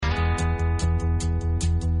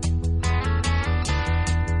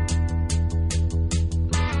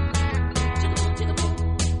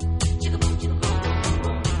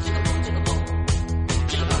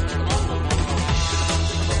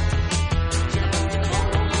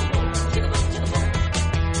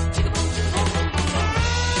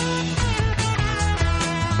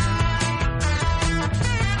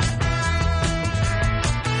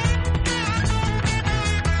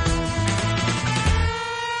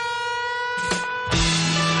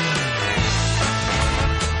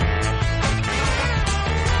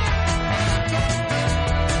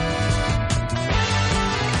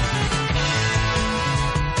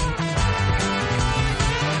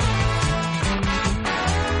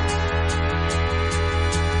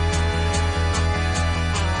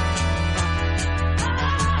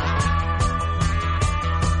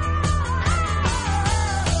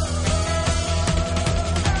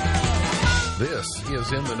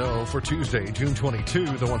Know for Tuesday, June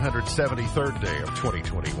 22, the 173rd day of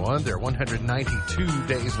 2021. There are 192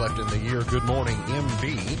 days left in the year. Good morning,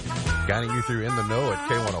 MB. Guiding you through In the Know at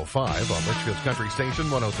K105 on Litchfield's Country Station,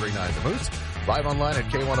 103.9 The Moose. Live online at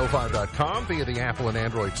K105.com via the Apple and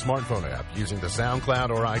Android smartphone app, using the SoundCloud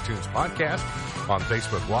or iTunes podcast, on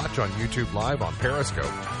Facebook Watch, on YouTube Live, on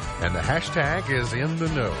Periscope. And the hashtag is In the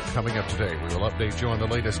Know. Coming up today, we will update you on the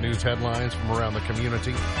latest news headlines from around the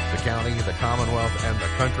community, the county, the Commonwealth, and the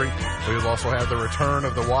country. We will also have the return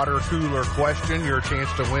of the water cooler question, your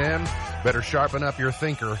chance to win. Better sharpen up your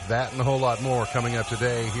thinker. That and a whole lot more coming up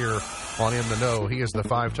today here on In the Know. He is the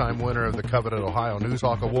 5-time winner of the coveted Ohio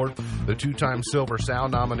Newshawk Award, the 2-time Silver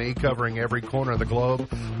Sound nominee, covering every corner of the globe,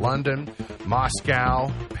 London,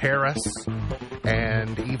 Moscow, Paris,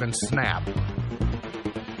 and even Snap.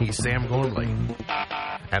 He's Sam Gormley.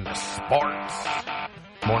 And the sports.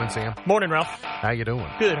 Morning, Sam. Morning, Ralph. How you doing?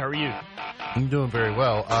 Good. How are you? I'm doing very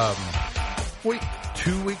well.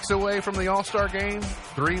 2 weeks away from the All-Star game?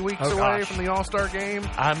 3 weeks away from the All-Star game?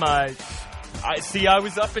 I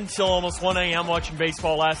was up until almost 1 a.m. watching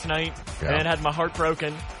baseball last night and had my heart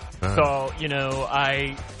broken. So,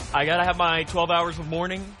 I got to have my 12 hours of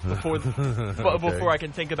mourning before I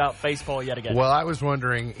can think about baseball yet again. Well, I was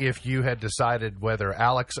wondering if you had decided whether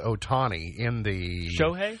Alex Ohtani in the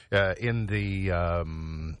Shohei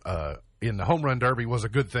in the home run derby was a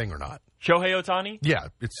good thing or not. Shohei Ohtani? Yeah,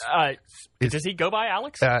 does he go by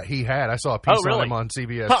Alex? He had. I saw a piece on him on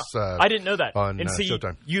CBS. I didn't know that. On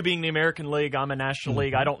Showtime. You being the American League, I'm a National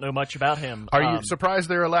League. I don't know much about him. Are you surprised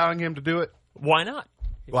they're allowing him to do it? Why not?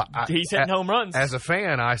 Well, he's hitting home runs. As a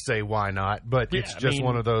fan, I say why not, but it's just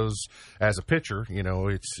one of those. As a pitcher,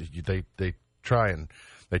 they try and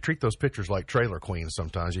they treat those pitchers like trailer queens.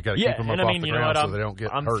 Sometimes you got to keep them up off the ground so they don't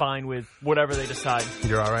get hurt. I'm fine with whatever they decide.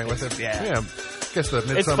 You're all right with it? Yeah. I guess the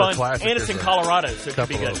Midsummer Classic and it's in Colorado, so it could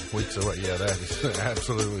be good. Weeks away. Yeah, that is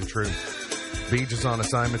absolutely true. Beach is on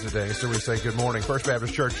assignment today, so we say good morning. First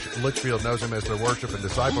Baptist Church Litchfield knows him as their worship and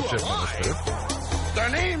discipleship minister. Their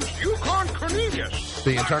name's Yukon Cornelius.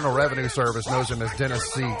 The Internal Revenue Service knows him as Dennis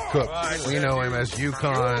C. Cook. We know him as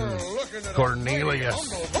Yukon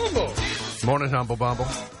Cornelius. Morning, Humble Bumble.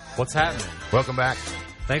 What's happening? Welcome back.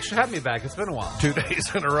 Thanks for having me back. It's been a while. 2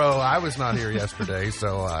 days in a row. I was not here yesterday,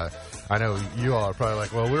 so I know you all are probably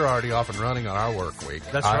like, well, we're already off and running on our work week.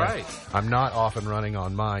 That's right. I'm not off and running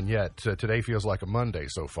on mine yet. Today feels like a Monday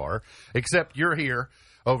so far, except you're here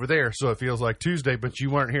over there, so it feels like Tuesday, but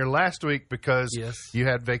you weren't here last week because you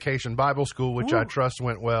had Vacation Bible School, which I trust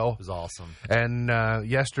went well. It was awesome. And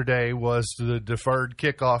yesterday was the deferred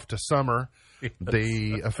kickoff to summer,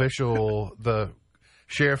 the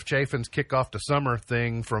Sheriff Chafin's kickoff to summer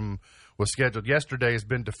thing was scheduled yesterday has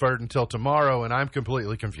been deferred until tomorrow, and I'm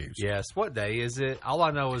completely confused. Yes. What day is it? All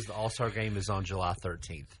I know is the All-Star game is on July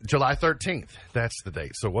 13th. July 13th. That's the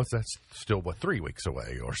date. So that's still, 3 weeks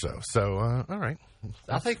away or so. So, all right.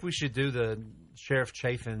 I think we should do the Sheriff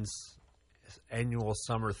Chafin's annual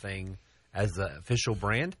summer thing as the official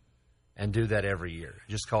brand and do that every year.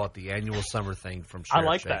 Just call it the annual summer thing from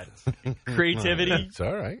Sheriff Chafin's. That. Creativity. It's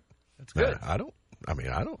all right. That's good. I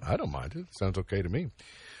don't mind it. Sounds okay to me.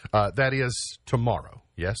 That is tomorrow.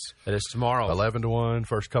 Yes, it is tomorrow. 11-1.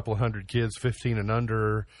 First couple of hundred kids, 15 and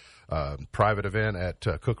under. Private event at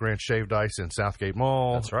Cook Ranch Shaved Ice in Southgate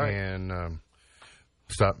Mall. That's right. And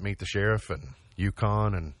meet the sheriff and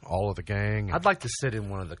Yukon and all of the gang. I'd like to sit in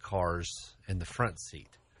one of the cars in the front seat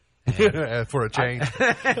for a change.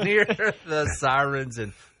 Near the sirens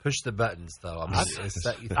and push the buttons, though.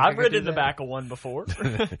 I've ridden in the back of one before.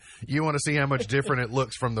 You want to see how much different it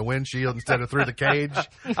looks from the windshield instead of through the cage?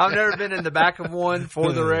 I've never been in the back of one,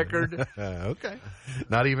 for the record. Okay.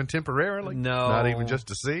 Not even temporarily? No. Not even just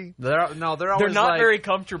to see? They're always not very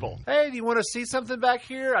comfortable. Hey, do you want to see something back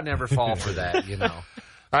here? I never fall for that,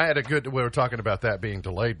 we were talking about that being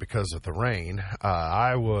delayed because of the rain.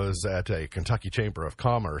 I was at a Kentucky Chamber of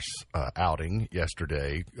Commerce outing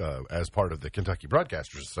yesterday as part of the Kentucky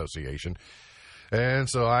Broadcasters Association. And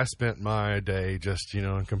so I spent my day just,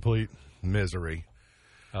 in complete misery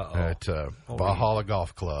at Valhalla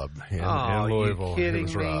Golf Club in Louisville. It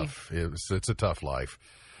was rough. It's a tough life.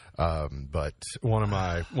 But one of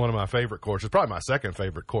my favorite courses, probably my second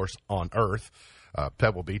favorite course on earth,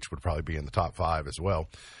 Pebble Beach would probably be in the top 5 as well.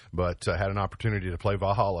 But had an opportunity to play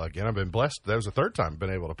Valhalla again. I've been blessed. That was the third time I've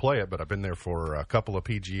been able to play it, but I've been there for a couple of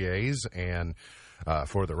PGAs and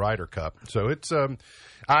for the Ryder Cup. So it's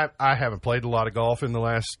I haven't played a lot of golf in the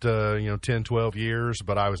last 10, 12 years,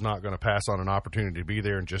 but I was not going to pass on an opportunity to be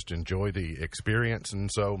there and just enjoy the experience.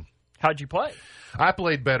 And so How'd you play? I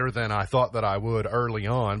played better than I thought that I would early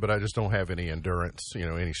on, but I just don't have any endurance,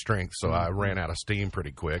 any strength. So I ran out of steam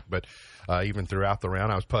pretty quick. But even throughout the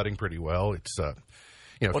round, I was putting pretty well. It's,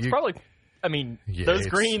 it's probably, those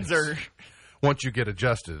greens are. Once you get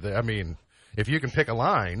adjusted, if you can pick a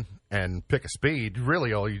line and pick a speed,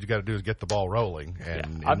 really all you got to do is get the ball rolling,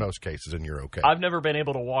 and in most cases, and you're okay. I've never been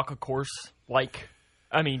able to walk a course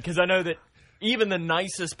because I know that even the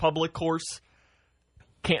nicest public course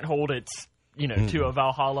can't hold its, to a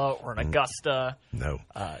Valhalla or an Augusta. No.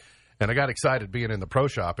 And I got excited being in the pro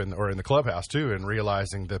shop or in the clubhouse too, and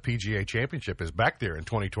realizing the PGA Championship is back there in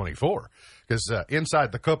 2024. Because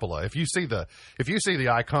inside the cupola, if you see the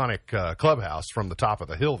iconic clubhouse from the top of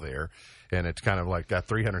the hill there, and it's kind of like got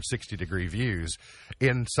 360-degree views,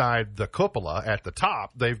 inside the cupola at the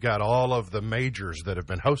top, they've got all of the majors that have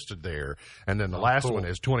been hosted there, and then the last one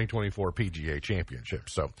is 2024 PGA Championship.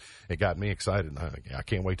 So it got me excited. I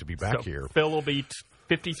can't wait to be back here. Phil will be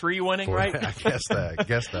 53 winning, right? I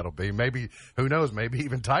guess that'll be. Maybe, who knows, maybe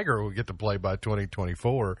even Tiger will get to play by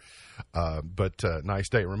 2024. But nice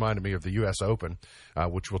day. It reminded me of the U.S. Open,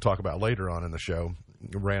 which we'll talk about later on in the show.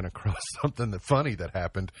 Ran across something funny that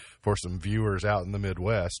happened for some viewers out in the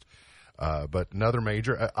Midwest. But another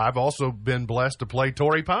major. I've also been blessed to play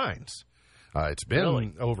Torrey Pines. It's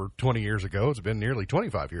been over 20 years ago. It's been nearly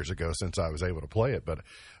 25 years ago since I was able to play it. But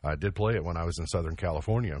I did play it when I was in Southern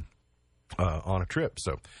California. On a trip,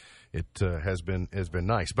 so it has been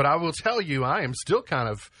nice. But I will tell you, I am still kind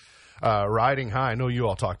of riding high. I know you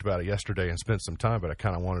all talked about it yesterday and spent some time, but I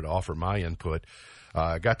kind of wanted to offer my input.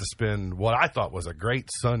 I got to spend what I thought was a great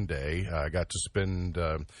Sunday. I got to spend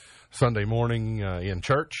Sunday morning in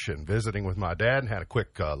church and visiting with my dad, and had a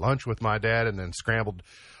quick lunch with my dad, and then scrambled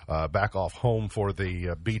back off home for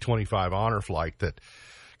the B-25 honor flight that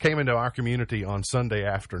came into our community on Sunday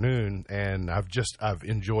afternoon, and I've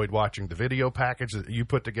enjoyed watching the video package that you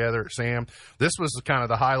put together, Sam. This was kind of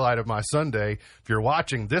the highlight of my Sunday. If you're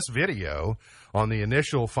watching this video on the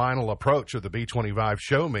initial final approach of the B-25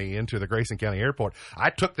 Show Me into the Grayson County Airport, I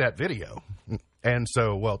took that video. And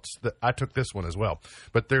so, I took this one as well.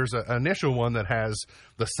 But there's an initial one that has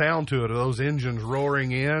the sound to it of those engines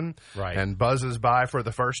roaring in and buzzes by for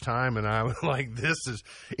the first time. And I was like, this is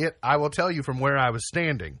it. I will tell you from where I was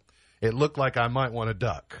standing, it looked like I might want to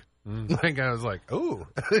duck. Like I was like, ooh,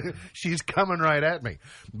 she's coming right at me.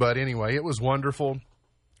 But anyway, it was wonderful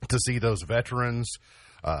to see those veterans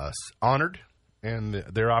honored and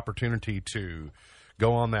their opportunity to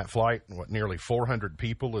go on that flight. Nearly 400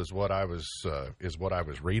 people is what I was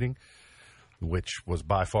reading, which was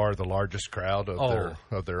by far the largest crowd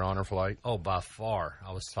of their honor flight. Oh, by far.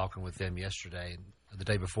 I was talking with them yesterday, the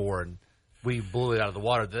day before, and we blew it out of the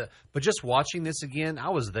water. But just watching this again, I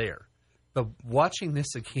was there. But watching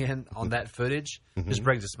this again on that footage just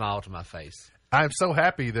brings a smile to my face. I'm so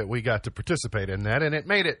happy that we got to participate in that, and it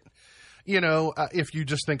made it, if you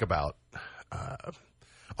just think about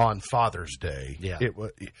on Father's Day.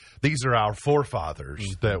 These are our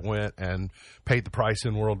forefathers that went and paid the price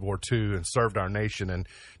in World War II and served our nation and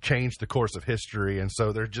changed the course of history. And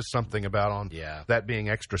so there's just something about that being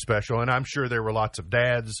extra special. And I'm sure there were lots of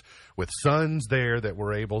dads with sons there that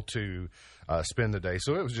were able to spend the day.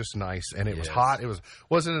 So it was just nice, and it was hot.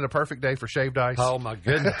 Wasn't it a perfect day for shaved ice? Oh my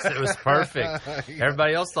goodness, it was perfect.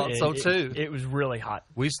 Everybody else thought so too. It was really hot.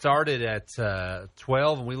 We started at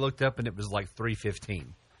 12, and we looked up, and it was like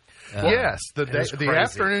 3:15. Yes, the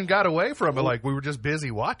afternoon got away from it like we were just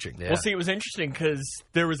busy watching. Yeah. Well, see, it was interesting because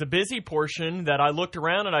there was a busy portion that I looked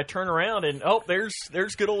around and I turned around and,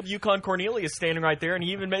 there's good old Yukon Cornelius standing right there, and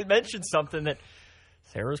he even mentioned something that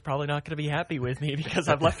Sarah's probably not going to be happy with me because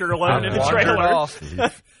I've left her alone in the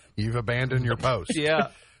trailer. You've abandoned your post. Yeah.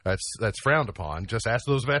 That's frowned upon. Just ask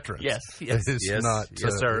those veterans. Yes. It is not.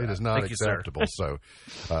 Yes, sir. It is not Thank acceptable. You,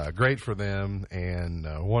 so, great for them, and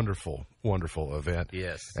wonderful, wonderful event.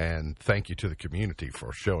 Yes. And thank you to the community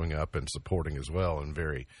for showing up and supporting as well in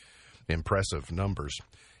very impressive numbers.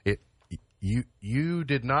 You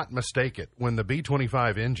did not mistake it when the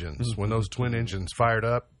B-25 engines, when those twin engines fired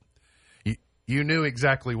up. You knew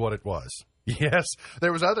exactly what it was. Yes,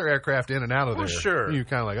 there was other aircraft in and out of there. Sure. You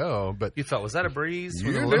kind of like, but you thought, was that a breeze?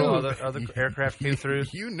 You when knew other aircraft came through.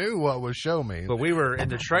 You knew what was Show Me. But we were in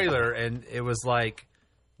the trailer, and it was like,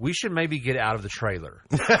 we should maybe get out of the trailer.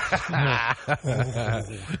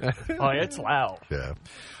 Oh, it's loud. Yeah.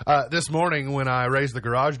 This morning, when I raised the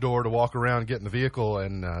garage door to walk around, get in the vehicle,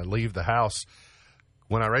 and leave the house,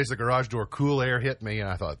 when I raised the garage door, cool air hit me, and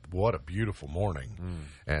I thought, what a beautiful morning.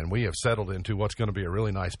 And we have settled into what's going to be a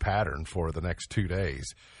really nice pattern for the next 2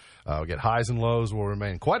 days. We'll get highs and lows will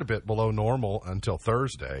remain quite a bit below normal until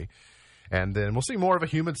Thursday. And then we'll see more of a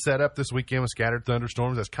humid setup this weekend with scattered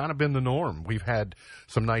thunderstorms. That's kind of been the norm. We've had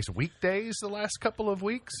some nice weekdays the last couple of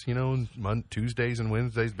weeks. Tuesdays and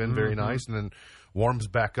Wednesdays been very nice, and then warms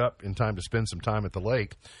back up in time to spend some time at the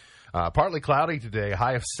lake. Partly cloudy today,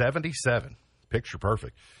 high of 77. Picture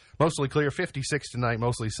perfect. Mostly clear, 56 tonight,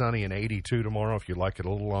 mostly sunny, and 82 tomorrow. If you like it a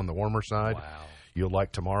little on the warmer side. Wow. You'll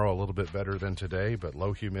like tomorrow a little bit better than today, but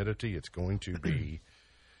low humidity. It's going to be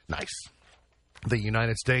nice. The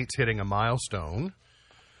United States hitting a milestone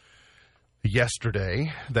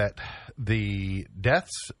yesterday that the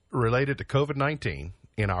deaths related to COVID-19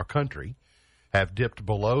 in our country have dipped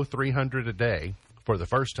below 300 a day for the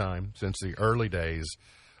first time since the early days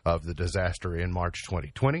of the disaster in March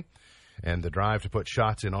 2020. And the drive to put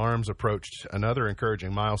shots in arms approached another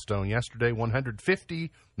encouraging milestone yesterday.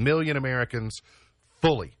 150 million Americans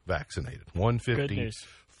fully vaccinated. 150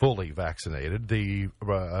 fully vaccinated. The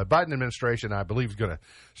Biden administration, I believe, is going to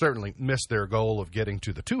certainly miss their goal of getting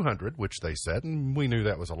to the 200, which they said, and we knew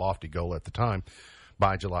that was a lofty goal at the time,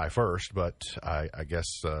 by July 1st, but I guess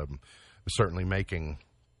certainly making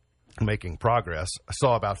progress. I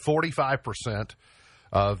saw about 45%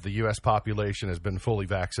 of the U.S. population has been fully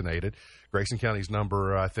vaccinated. Grayson County's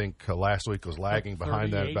number, I think, last week was lagging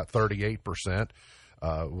behind that, about 38%.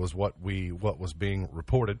 Was what was being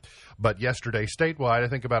reported. But yesterday, statewide, I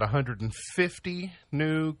think about 150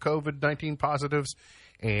 new COVID-19 positives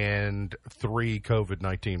and 3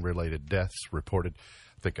 COVID-19 related deaths reported.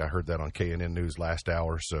 I think I heard that on KNN News last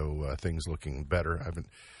hour, so things looking better. I haven't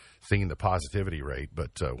seen the positivity rate,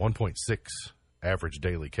 but 1.6 average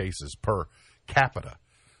daily cases per capita.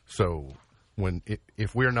 So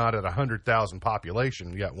if we're not at 100,000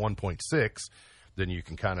 population, you got 1.6, then you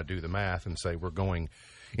can kind of do the math and say we're going,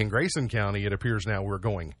 in Grayson County, it appears now we're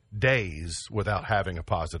going days without having a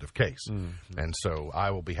positive case. Mm-hmm. And so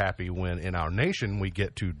I will be happy when in our nation we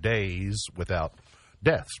get to days without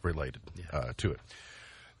deaths related to it.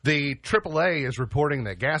 The AAA is reporting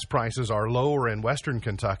that gas prices are lower in western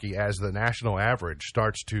Kentucky as the national average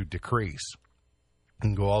starts to decrease.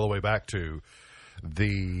 And go all the way back to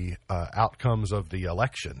the outcomes of the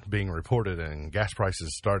election being reported, and gas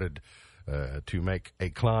prices started to make a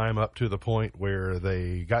climb up to the point where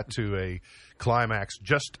they got to a climax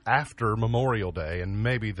just after Memorial Day, and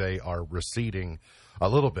maybe they are receding a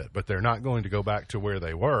little bit, but they're not going to go back to where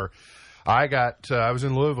they were. I was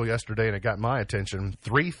in Louisville yesterday, and it got my attention.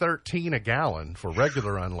 $3.13 a gallon for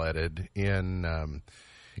regular unleaded in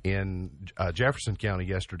Jefferson County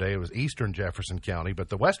yesterday. It was eastern Jefferson County, but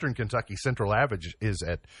the western Kentucky central average is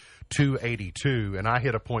at $2.82, and I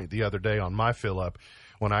hit a point the other day on my fill up.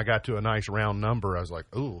 When I got to a nice round number, I was like,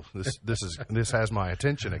 "Ooh, this has my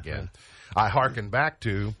attention again." I hearkened back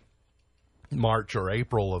to March or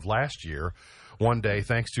April of last year. One day,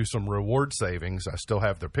 thanks to some reward savings, I still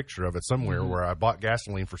have the picture of it somewhere, where I bought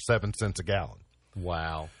gasoline for 7 cents a gallon.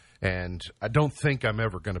 Wow. And I don't think I'm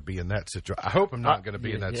ever going to be in that situation. I hope I'm not going to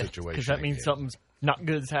be in that situation. Because that means something's not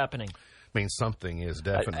good is happening. Means something is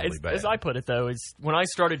definitely bad. As I put it, though, is when I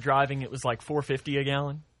started driving, it was like $4.50 a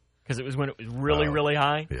gallon. Because it was when it was really, really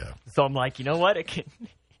high. Yeah. So I'm like, you know what? It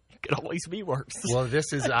could always be worse. Well,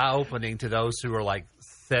 this is eye-opening to those who are like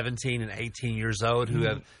 17 and 18 years old who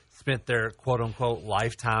have spent their quote-unquote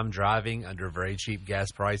lifetime driving under very cheap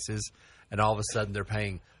gas prices, and all of a sudden they're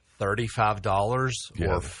paying $35 or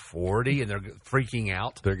 $40, and they're freaking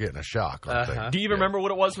out. They're getting a shock, aren't they? Do you remember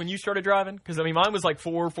what it was when you started driving? Because, I mean, mine was like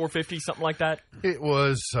 $4.50, something like that. It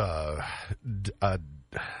was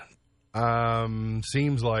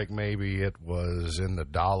seems like maybe it was in the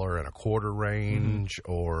 $1.25 range,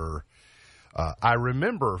 or I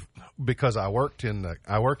remember because I worked in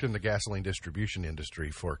the gasoline distribution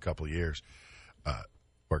industry for a couple of years.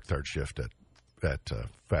 Worked third shift at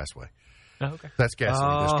Fastway. Oh, okay. That's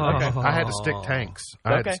gasoline distribution. Okay. I had to stick tanks.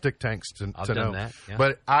 I had to stick tanks to know. That, yeah.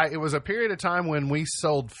 But it was a period of time when we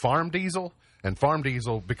sold farm diesel. And farm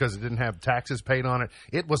diesel, because it didn't have taxes paid on it,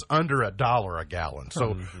 it was under $1 a gallon.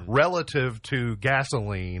 So relative to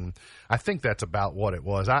gasoline, I think that's about what it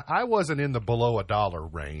was. I wasn't in the below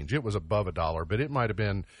 $1 range. It was above $1, but it might have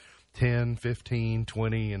been 10, 15,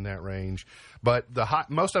 20 in that range. But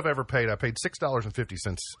most I've ever paid, I paid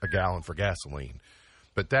 $6.50 a gallon for gasoline.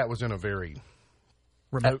 But that was in a very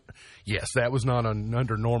remote. Yes, that was not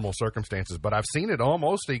under normal circumstances, but I've seen it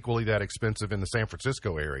almost equally that expensive in the San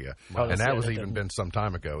Francisco area, and that was even been some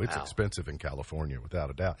time ago. It's expensive in California, without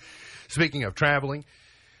a doubt. Speaking of traveling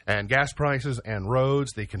and gas prices and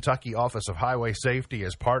roads, the Kentucky Office of Highway Safety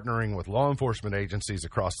is partnering with law enforcement agencies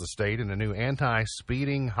across the state in a new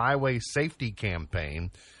anti-speeding highway safety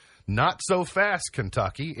campaign Not So Fast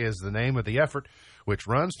Kentucky is the name of the effort, which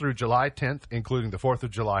runs through July 10th, including the 4th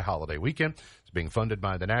of July holiday weekend. It's being funded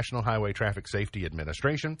by the National Highway Traffic Safety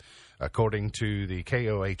Administration. According to the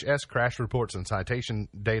KOHS, crash reports and citation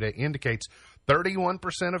data indicates 31%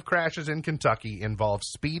 of crashes in Kentucky involve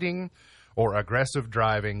speeding or aggressive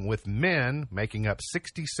driving, with men making up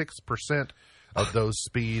 66% of those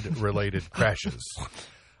speed-related crashes.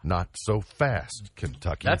 Not so fast,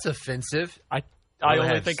 Kentucky. That's offensive. I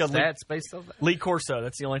only think of Lee Corso.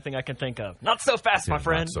 That's the only thing I can think of. Not so fast, my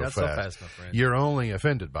friend. Not so fast, my friend. You're only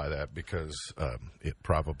offended by that because it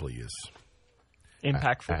probably is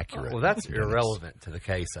impactful. Accurate. Well, that's irrelevant to the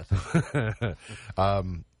case, I think.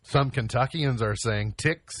 Some Kentuckians are saying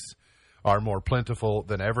ticks are more plentiful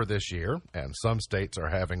than ever this year, and some states are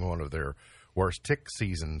having one of their worst tick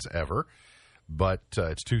seasons ever. But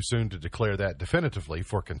it's too soon to declare that definitively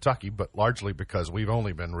for Kentucky, but largely because we've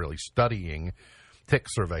only been really studying tick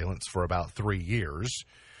surveillance for about 3 years.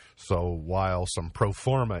 So while some pro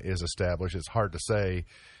forma is established, it's hard to say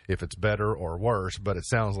if it's better or worse, but it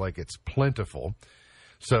sounds like it's plentiful.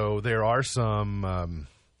 So there are some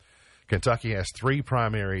Kentucky has 3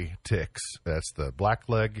 primary ticks. That's the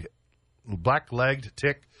black-legged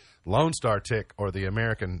tick, Lone Star tick, or the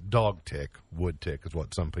American dog tick. Wood tick is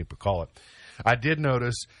what some people call it. I did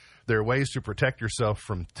notice there are ways to protect yourself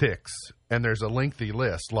from ticks, and there's a lengthy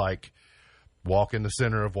list, like walk in the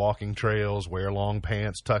center of walking trails, wear long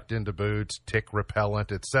pants tucked into boots, tick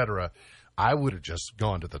repellent, etc. I would have just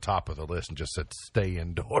gone to the top of the list and just said, stay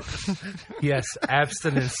indoors. Yes,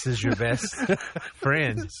 abstinence is your best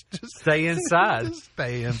friend. Just stay inside. Just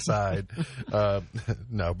stay inside.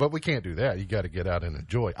 No, but we can't do that. You got to get out and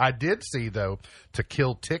enjoy. I did see, though, to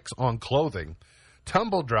kill ticks on clothing,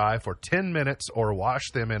 tumble dry for 10 minutes or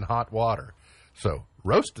wash them in hot water. So,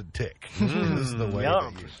 roasted tick is the way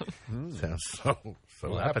to use it. Sounds so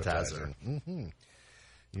appetizing. Mm-hmm.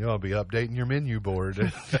 You ought to be updating your menu board.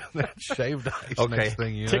 That shaved ice. Okay. Next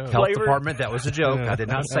thing you Tick know. Health department, that was a joke. I did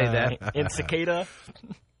not say that. And cicada.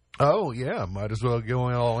 Oh, yeah. Might as well go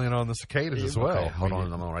all in on the cicadas as well. Okay, hold on. I'm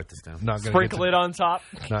going to write this down. Sprinkle it on top.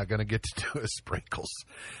 Not going to get to do it. Sprinkles.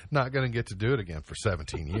 Not going to get to do it again for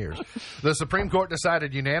 17 years. The Supreme Court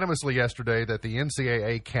decided unanimously yesterday that the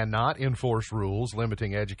NCAA cannot enforce rules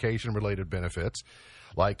limiting education-related benefits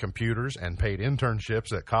like computers and paid internships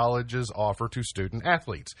that colleges offer to student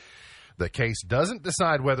athletes. The case doesn't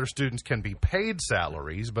decide whether students can be paid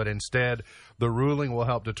salaries, but instead the ruling will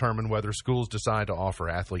help determine whether schools decide to offer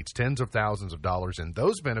athletes tens of thousands of dollars in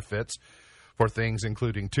those benefits for things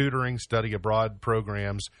including tutoring, study abroad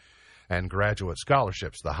programs, and graduate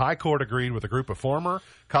scholarships. The High Court agreed with a group of former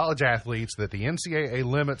college athletes that the NCAA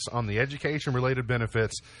limits on the education-related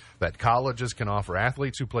benefits that colleges can offer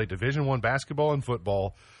athletes who play Division I basketball and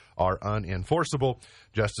football are unenforceable.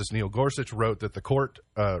 Justice Neil Gorsuch wrote that the court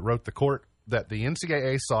that the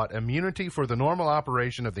NCAA sought immunity for the normal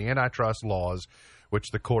operation of the antitrust laws,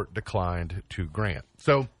 which the court declined to grant.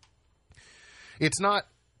 So it's not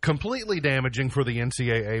completely damaging for the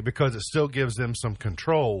NCAA because it still gives them some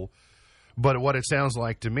control. But what it sounds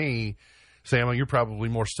like to me, Sam, you're probably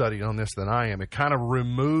more studied on this than I am, it kind of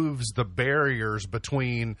removes the barriers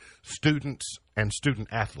between students and student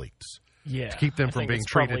athletes. Yeah, to keep them from being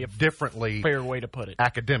treated differently. Fair way to put it.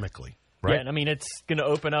 Academically, right? Yeah, and I mean, it's going to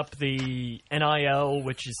open up the NIL,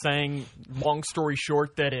 which is saying, long story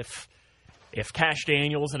short, that if Cash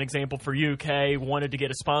Daniels, an example for UK, wanted to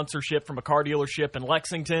get a sponsorship from a car dealership in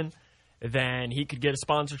Lexington, then he could get a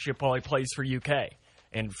sponsorship while he plays for UK.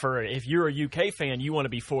 And if you're a UK fan, you want to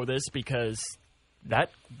be for this because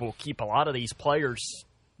that will keep a lot of these players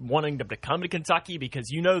wanting to come to Kentucky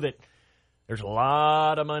because you know that there's a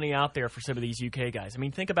lot of money out there for some of these UK guys. I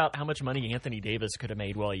mean, think about how much money Anthony Davis could have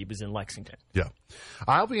made while he was in Lexington. Yeah,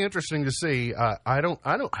 I'll be interesting to see. I know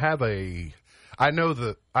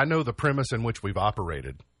the premise in which we've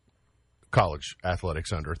operated college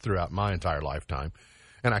athletics under throughout my entire lifetime,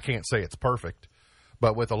 and I can't say it's perfect.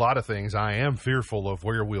 But with a lot of things, I am fearful of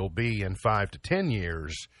where we'll be in 5 to 10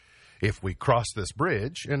 years if we cross this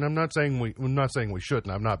bridge. And I'm not saying we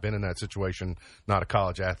shouldn't. I've not been in that situation. Not a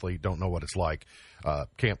college athlete. Don't know what it's like.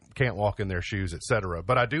 Can't walk in their shoes, etc.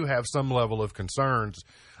 But I do have some level of concerns.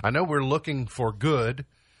 I know we're looking for good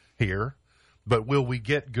here, but will we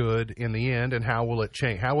get good in the end? And how will it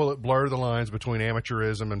change? How will it blur the lines between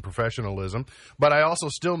amateurism and professionalism? But I also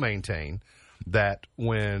still maintain that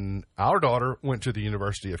when our daughter went to the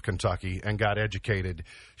University of Kentucky and got educated,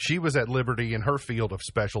 she was at liberty in her field of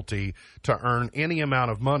specialty to earn any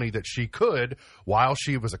amount of money that she could while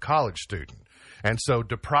she was a college student. And so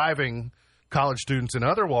depriving college students in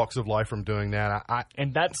other walks of life from doing that.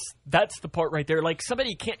 And that's the part right there. Like,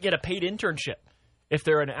 somebody can't get a paid internship if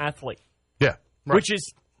they're an athlete. Yeah. Right. Which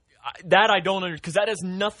is, that I don't understand, because that has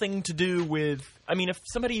nothing to do with, I mean, if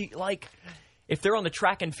somebody, like, if they're on the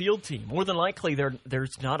track and field team, more than likely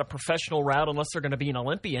there's not a professional route unless they're going to be an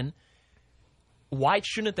Olympian. Why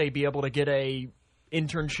shouldn't they be able to get a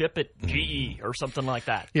internship at GE or something like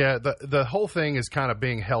that? Yeah, the whole thing is kind of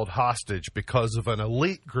being held hostage because of an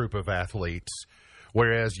elite group of athletes,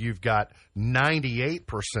 whereas you've got 98%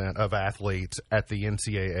 of athletes at the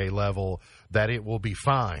NCAA level that it will be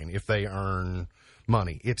fine if they earn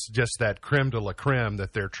money. It's just that creme de la creme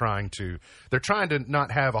that they're trying to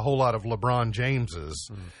not have a whole lot of LeBron Jameses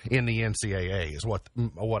in the NCAA is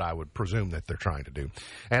what I would presume that they're trying to do.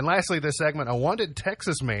 And lastly, this segment, a wanted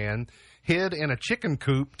Texas man hid in a chicken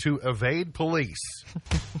coop to evade police.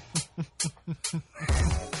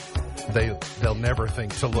 They'll never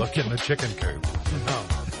think to look in the chicken coop. No.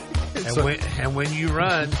 And when you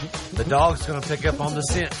run, the dog's going to pick up on the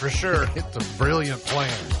scent for sure. It's a brilliant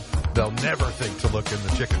plan. They'll never think to look in the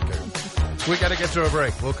chicken coop. We got to get to a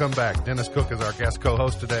break. We'll come back. Dennis Cook is our guest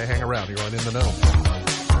co-host today. Hang around. You're on In the Know.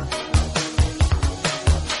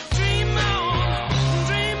 Dream on,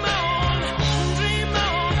 dream on, dream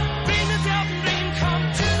on, dream yourself a dream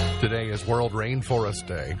come true. Today is World Rainforest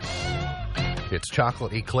Day. It's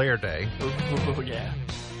Chocolate Eclair Day. Oh, yeah.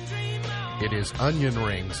 It is Onion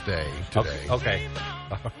Rings Day today. Okay.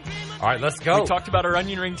 All right, let's go. We talked about our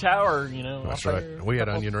onion ring tower, That's right. We had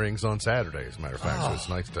onion rings on Saturday, as a matter of fact, so it's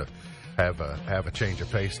nice to have a change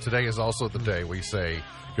of pace. Today is also the day we say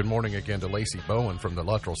good morning again to Lacey Bowen from the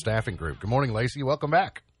Luttrell Staffing Group. Good morning, Lacey. Welcome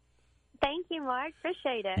back. Thank you, Mark.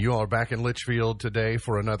 Appreciate it. You are back in Litchfield today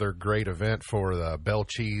for another great event for the Bell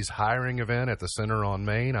Cheese hiring event at the Center on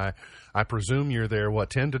Main. I presume you're there,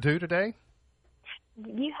 10 to 2 today?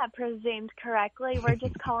 You have presumed correctly. We're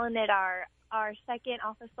just calling it our second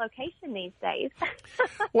office location these days.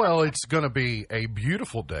 Well, it's going to be a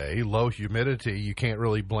beautiful day, low humidity. You can't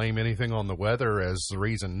really blame anything on the weather as the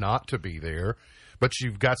reason not to be there. But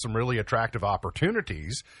you've got some really attractive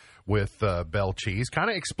opportunities with Bell Cheese. Kind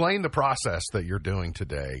of explain the process that you're doing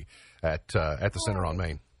today at the Center on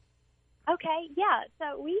Main. Okay, yeah.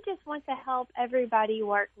 So we just want to help everybody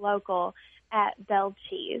work local at Bell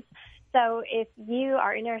Cheese. So if you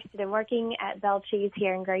are interested in working at Bell Cheese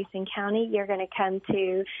here in Grayson County, you're going to come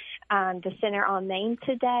to the Center on Main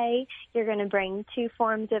today. You're going to bring 2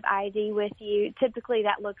 forms of ID with you. Typically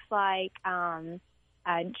that looks like a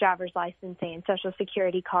driver's license and Social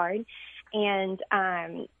Security card. And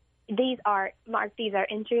these are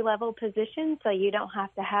entry-level positions, so you don't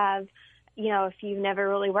have to have, if you've never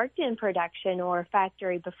really worked in production or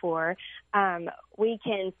factory before, we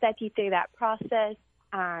can step you through that process.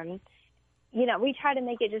 We try to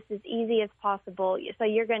make it just as easy as possible. So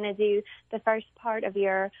you're going to do the first part of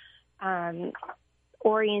your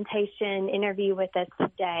orientation interview with us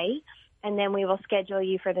today, and then we will schedule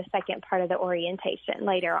you for the second part of the orientation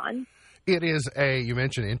later on. It is you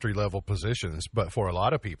mentioned entry-level positions, but for a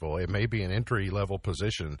lot of people, it may be an entry-level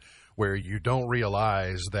position where you don't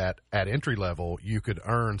realize that at entry level, you could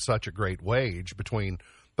earn such a great wage between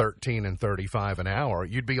 $13 and $35 an hour.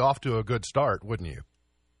 You'd be off to a good start, wouldn't you?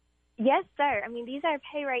 Yes, sir. I mean, these are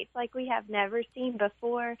pay rates like we have never seen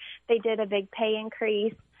before. They did a big pay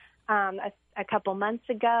increase a couple months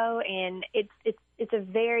ago, and it's a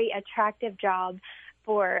very attractive job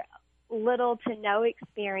for little to no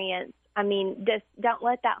experience. I mean, just don't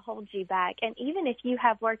let that hold you back. And even if you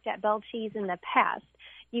have worked at Bell Cheese in the past,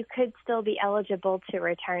 you could still be eligible to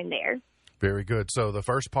return there. Very good. So the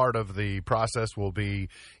first part of the process will be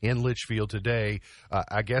in Litchfield today.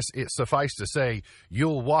 I guess it's suffice to say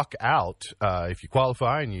you'll walk out, if you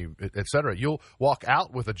qualify and et cetera, you'll walk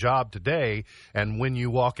out with a job today. And when you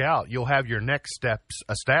walk out, you'll have your next steps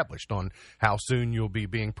established on how soon you'll be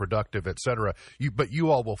being productive, et cetera. But you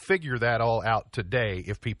all will figure that all out today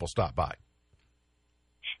if people stop by.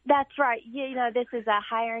 That's right. This is a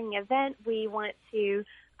hiring event. We want to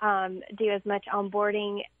do as much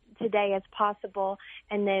onboarding today as possible,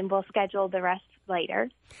 and then we'll schedule the rest later.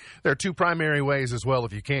 There are 2 primary ways as well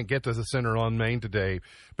if you can't get to the Center on Main today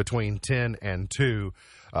between 10 and 2.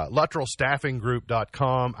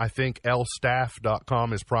 LuttrellStaffingGroup.com. I think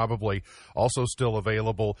lstaff.com is probably also still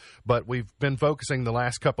available, but we've been focusing the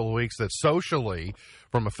last couple of weeks that socially,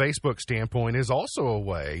 from a Facebook standpoint, is also a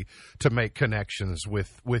way to make connections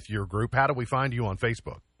with your group. How do we find you on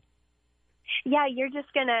Facebook? Yeah, you're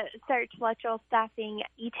just going to search Luttrell Staffing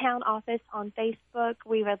E-Town office on Facebook.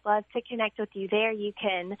 We would love to connect with you there. You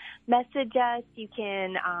can message us. You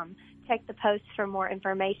can check the posts for more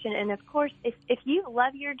information. And, of course, if you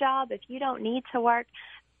love your job, if you don't need to work,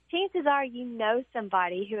 chances are you know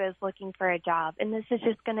somebody who is looking for a job, and this is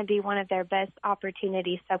just going to be one of their best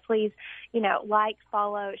opportunities. So please, like,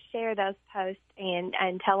 follow, share those posts, and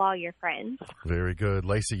tell all your friends. Very good.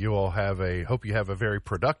 Lacey, you all hope you have a very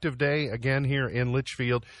productive day again here in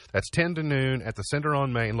Litchfield. That's 10 to noon at the Center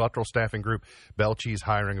on Main, Luttrell Staffing Group, Bell Cheese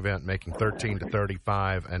hiring event, making $13 to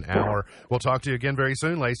 $35 an hour. We'll talk to you again very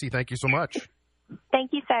soon, Lacey. Thank you so much.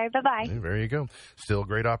 Thank you, sir. Bye-bye. There you go. Still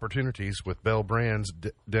great opopportunities with Bell Brands.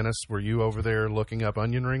 Dennis, were you over there looking up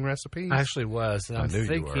onion ring recipes? I actually was. And I knew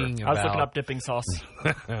thinking you were. I was looking up dipping sauce.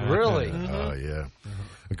 Really? Oh, yeah.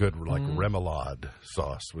 A good, remoulade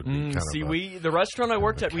sauce would be kind of the restaurant I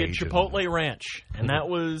worked at, we had Chipotle Ranch, and that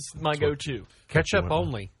was my go-to. Ketchup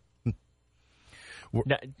only.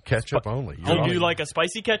 Ketchup only. You do like a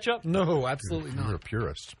spicy ketchup? No, absolutely not. You're a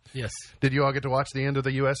purist. Yes. Did you all get to watch the end of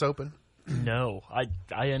the U.S. Open? No, I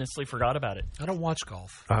honestly forgot about it. I don't watch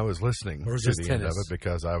golf. I was listening to the tennis? End of it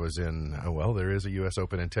because I was in, there is a U.S.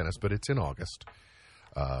 Open in tennis, but it's in August.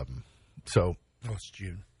 It's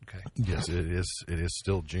June. Okay. Yes, it is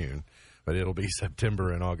still June, but it'll be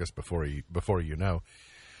September and August before you know.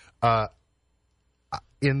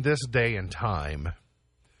 In this day and time,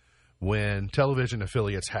 when television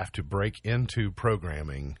affiliates have to break into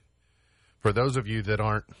programming, for those of you that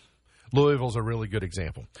aren't, Louisville's a really good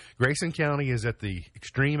example. Grayson County is at the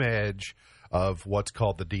extreme edge of what's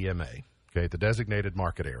called the DMA, okay, the designated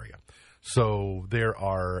market area. So there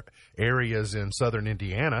are areas in southern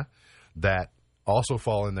Indiana that also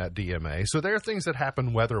fall in that DMA. So there are things that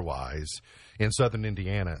happen weather-wise in southern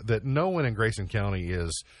Indiana that no one in Grayson County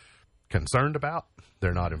is concerned about.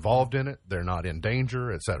 They're not involved in it. They're not in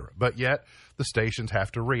danger, etc. But yet the stations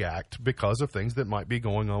have to react because of things that might be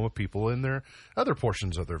going on with people in their other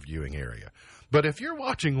portions of their viewing area. But if you're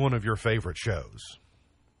watching one of your favorite shows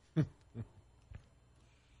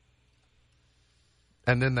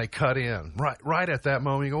and then they cut in right at that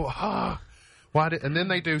moment, you go, and then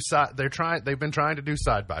they've been trying to do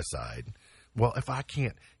side by side. Well, if I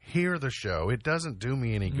can't hear the show, it doesn't do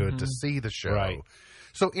me any good to see the show. Right.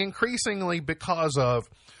 So increasingly, because of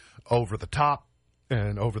over-the-top,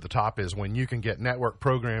 and over-the-top is when you can get network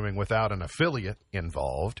programming without an affiliate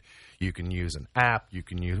involved. You can use an app. You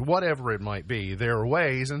can use whatever it might be. There are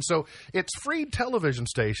ways. And so it's freed television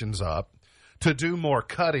stations up to do more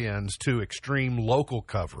cut-ins to extreme local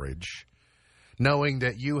coverage, knowing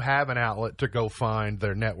that you have an outlet to go find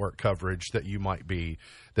their network coverage that might be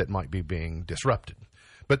being disrupted.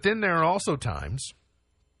 But then there are also times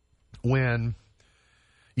when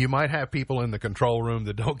you might have people in the control room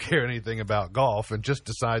that don't care anything about golf and just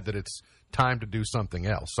decide that it's time to do something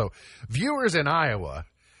else. So viewers in Iowa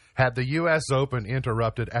had the U.S. Open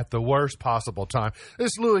interrupted at the worst possible time.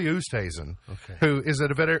 This is Louis Oosthuizen, who is at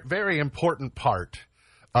a very, very important part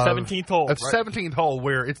of 17th hole. 17th hole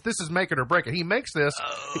where this is make it or break it. He makes this.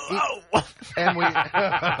 And we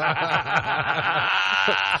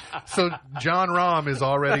So John Rahm is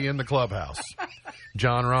already in the clubhouse.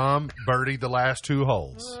 John Rahm birdied the last two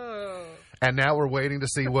holes. And now we're waiting to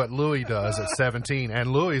see what Louis does at 17.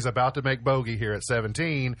 And Louis is about to make bogey here at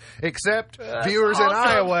 17, except viewers in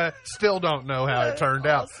Iowa still don't know how it turned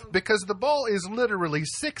out because the ball is literally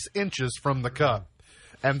 6 inches from the cup.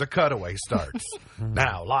 And the cutaway starts.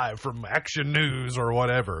 Now, live from Action News or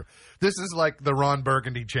whatever. This is like the Ron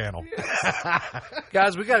Burgundy channel.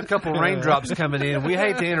 Guys, we got a couple raindrops coming in. We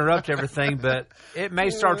hate to interrupt everything, but it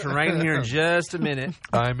may start to rain here in just a minute.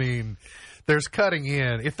 I mean, there's cutting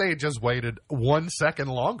in. If they had just waited 1 second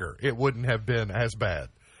longer, it wouldn't have been as bad.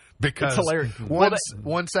 Because it's hilarious.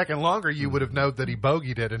 1 second longer, you would have known that he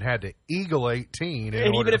bogeyed it and had to eagle 18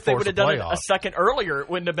 and order even if to they force would have a done it playoff. a second earlier, it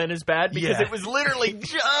wouldn't have been as bad because it was literally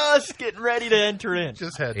just getting ready to enter in.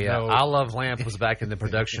 Just had I Love Lamp was back in the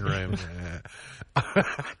production room.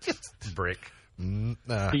 Just brick.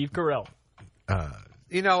 Steve Carell.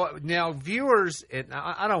 Now viewers,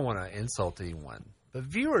 I don't want to insult anyone, but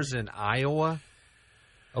viewers in Iowa,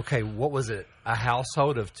 okay, what was it? A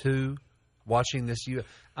household of 2 watching this?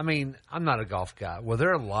 I mean, I'm not a golf guy. Were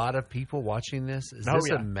there a lot of people watching this? Is this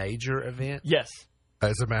a major event? Yes.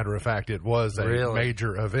 As a matter of fact, it was a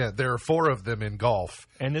major event. There are 4 of them in golf.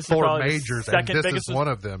 And this is 4 probably majors, and this is one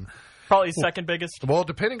of them. Probably the second biggest. Well,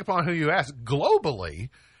 depending upon who you ask, globally,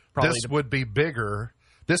 this would be bigger.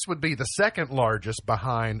 This would be the second largest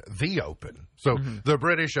behind the Open. So the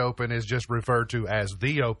British Open is just referred to as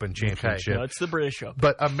the Open Championship. No, it's the British Open.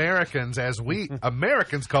 But Americans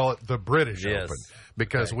call it the British Open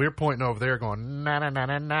because we're pointing over there going, na, na, na,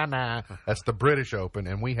 na, na, na. That's the British Open,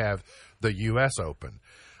 and we have the U.S. Open.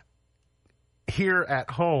 Here at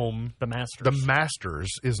home, the Masters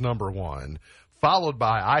is number one, followed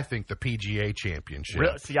by, I think, the PGA Championship.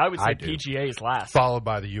 Really? See, I would say PGA is last. Followed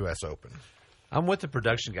by the U.S. Open. I'm with the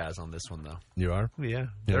production guys on this one, though. You are? Yeah.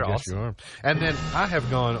 They're awesome. You are. And then I have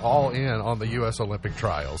gone all in on the U.S. Olympic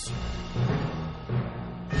trials.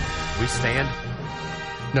 We stand?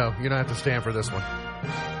 No, you don't have to stand for this one.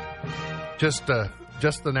 Just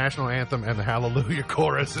the national anthem and the Hallelujah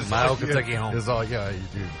chorus is My Old Kentucky Home. Is all. Yeah,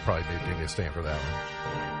 you probably need to stand for that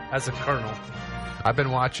one. As a colonel, I've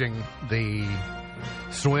been watching the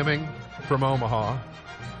swimming from Omaha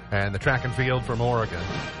and the track and field from Oregon.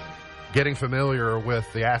 Getting familiar with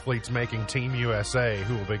the athletes making Team USA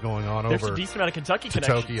who will be going on There's over a decent amount of Kentucky to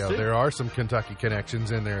connections, Tokyo. too. There are some Kentucky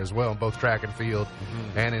connections in there as well, both track and field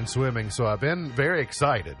and in swimming. So I've been very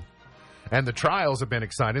excited. And the trials have been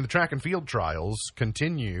exciting. The track and field trials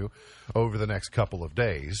continue over the next couple of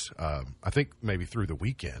days. I think maybe through the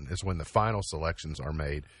weekend is when the final selections are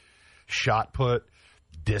made. Shot put,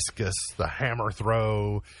 discus, the hammer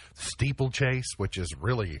throw, steeplechase, which is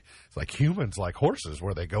really it's like humans, like horses,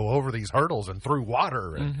 where they go over these hurdles and through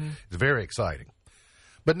water. And it's very exciting.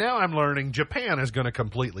 But now I'm learning Japan is going to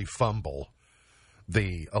completely fumble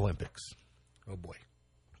the Olympics. Oh, boy.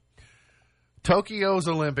 Tokyo's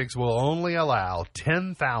Olympics will only allow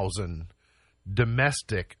 10,000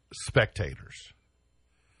 domestic spectators.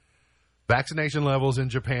 Vaccination levels in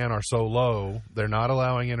Japan are so low, they're not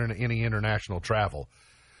allowing any international travel.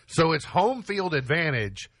 So it's home field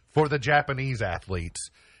advantage for the Japanese athletes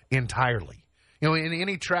entirely. You know, in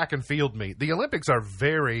any track and field meet, the Olympics are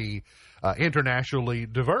very internationally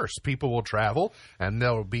diverse. People will travel, and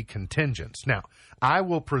there will be contingents. Now, I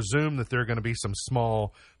will presume that there are going to be some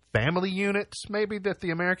small family units, maybe, that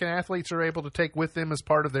the American athletes are able to take with them as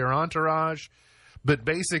part of their entourage. But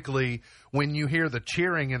basically, when you hear the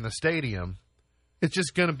cheering in the stadium, it's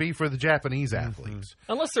just going to be for the Japanese athletes.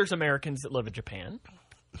 Unless there's Americans that live in Japan.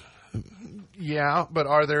 Yeah, but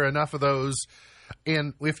are there enough of those?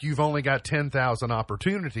 And if you've only got 10,000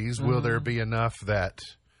 opportunities, will there be enough that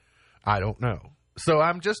I don't know? So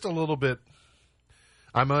I'm just a little bit,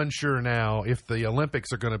 I'm unsure now if the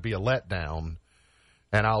Olympics are going to be a letdown.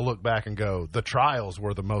 And I'll look back and go, the trials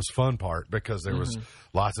were the most fun part because there was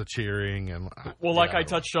lots of cheering. And well, like I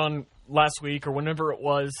touched on last week or whenever it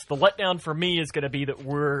was, the letdown for me is going to be that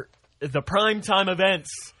the primetime events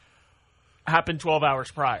happen 12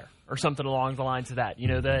 hours prior or something along the lines of that. You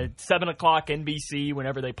know, the 7 o'clock NBC,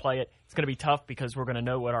 whenever they play it, it's going to be tough because we're going to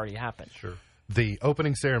know what already happened. Sure. The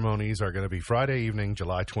opening ceremonies are going to be Friday evening,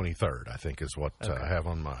 July 23rd, I think is what I have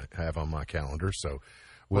on my calendar. So,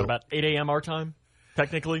 what about 8 a.m. our time?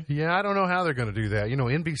 Technically? Yeah, I don't know how they're going to do that. You know,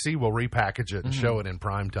 NBC will repackage it and show it in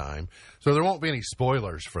prime time. So there won't be any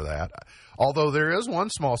spoilers for that. Although there is one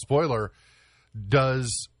small spoiler.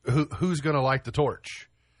 Who's going to light the torch?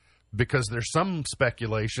 Because there's some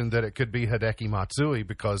speculation that it could be Hideki Matsui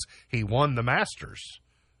because he won the Masters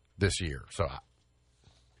this year. So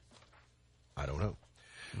I don't know.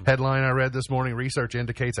 Headline I read this morning, research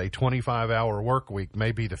indicates a 25-hour work week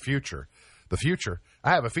may be the future. The future?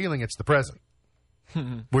 I have a feeling it's the present.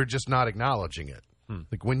 We're just not acknowledging it.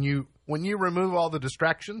 Like when you remove all the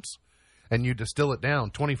distractions and you distill it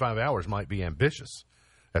down, 25 hours might be ambitious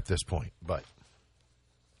at this point, but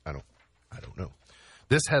I don't know.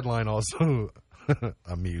 This headline also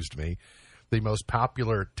amused me. The most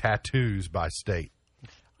popular tattoos by state.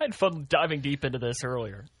 I had fun diving deep into this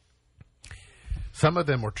earlier. Some of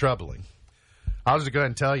them were troubling. I'll just go ahead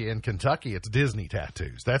and tell you, in Kentucky, it's Disney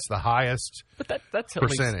tattoos. That's the highest that's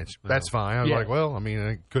percentage. That's fine. I was like, well, I mean,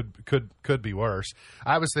 it could be worse.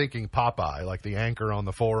 I was thinking Popeye, like the anchor on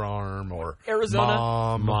the forearm, or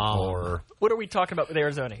Arizona, Mom. Or what are we talking about with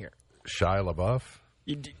Arizona here? Shia LaBeouf.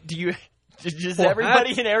 Does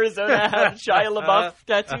everybody in Arizona have Shia LaBeouf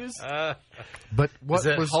tattoos? But what is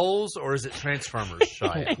it was holes or is it Transformers?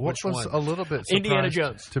 Shia? What was a little bit surprising Indiana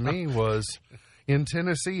Jones to me was in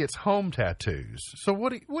Tennessee, it's home tattoos. So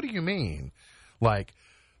what do you mean? Like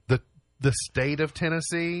the state of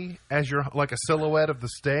Tennessee as your like a silhouette of the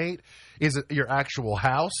state? Is it your actual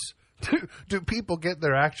house? Do people get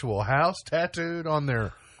their actual house tattooed on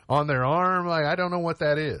their arm? Like, I don't know what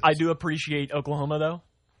that is. I do appreciate Oklahoma though.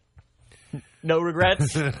 No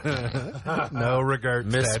regrets. No regrets.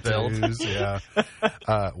 Misspelled. Tattoos. Yeah.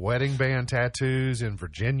 Wedding band tattoos in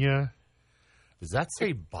Virginia. Does that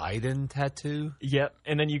say Biden tattoo? Yep.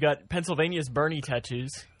 And then you got Pennsylvania's Bernie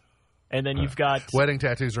tattoos. And then you've got... Wedding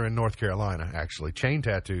tattoos are in North Carolina, actually. Chain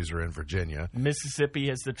tattoos are in Virginia. Mississippi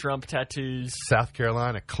has the Trump tattoos. South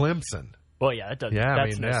Carolina, Clemson. Well, yeah, it doesn't. Yeah,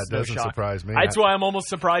 it doesn't surprise me. That's why I'm almost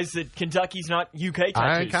surprised that Kentucky's not UK tattoos.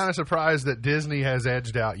 I'm kind of surprised that Disney has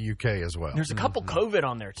edged out UK as well. There's a couple COVID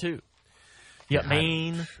on there, too. You got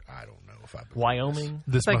Maine. I don't know if I believe Wyoming.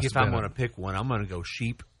 This I think if I'm going to pick one, I'm going to go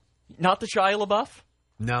sheep. Not the Shia LaBeouf?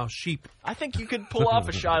 No, sheep. I think you could pull off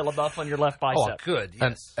a Shia LaBeouf on your left bicep. Oh, good.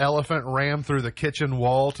 Yes. An elephant ran through the kitchen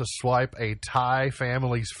wall to swipe a Thai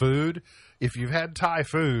family's food. If you've had Thai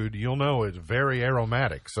food, you'll know it's very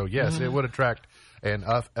aromatic. So, yes, it would attract an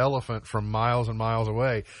elephant from miles and miles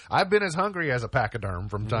away. I've been as hungry as a pachyderm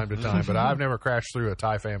from time to time, but I've never crashed through a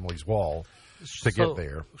Thai family's wall to get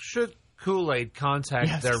there. Should Kool-Aid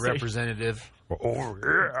contact their representative? Oh,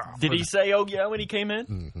 yeah. Did he say, oh, yeah, when he came in?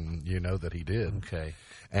 Mm-hmm. You know that he did. Okay.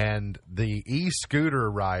 And the e-scooter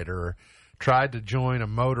rider tried to join a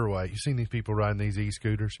motorway. You seen these people riding these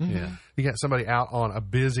e-scooters? Mm-hmm. Yeah. You got somebody out on a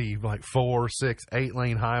busy, like 4, 6,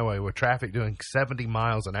 8-lane highway with traffic doing 70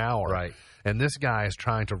 miles an hour. Right. And this guy is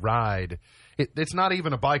trying to ride. It's not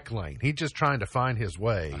even a bike lane. He's just trying to find his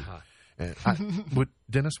way. And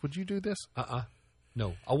Dennis, would you do this?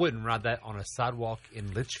 No, I wouldn't ride that on a sidewalk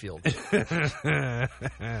in Litchfield.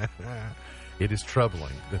 It is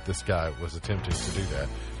troubling that this guy was attempting to do that.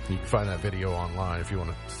 You can find that video online if you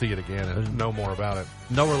want to see it again and know more about it.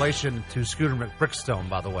 No relation to Scooter McBrickstone,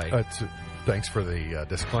 by the way. Thanks for the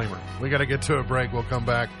disclaimer. We got to get to a break. We'll come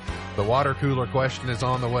back. The water cooler question is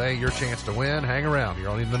on the way. Your chance to win. Hang around.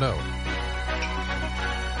 You're on In the Know.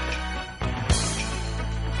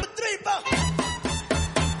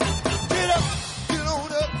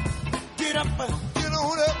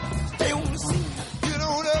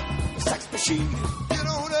 Get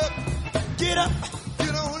on up, get up,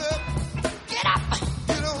 get on up, get up,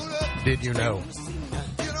 get on up. Did you know?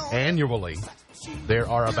 Annually, there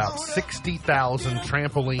are about 60,000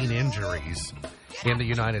 trampoline injuries in the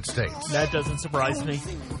United States. That doesn't surprise me.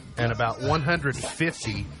 And about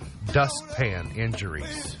 150 dustpan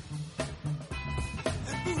injuries.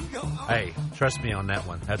 Hey, trust me on that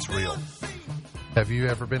one. That's real. Have you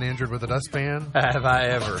ever been injured with a dustpan? Have I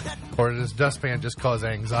ever? Or does dustpan just cause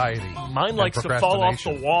anxiety? Mine likes to fall off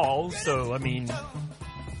the wall, so, I mean,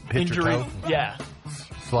 hit injury. Your toe? Yeah.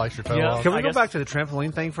 Slice your toe off? Can we go back to the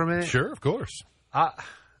trampoline thing for a minute? Sure, of course. I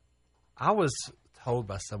was told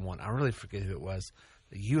by someone, I really forget who it was,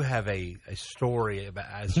 that you have a story about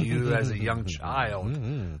as a young child.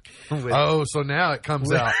 Mm-hmm. So now it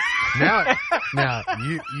comes out. Now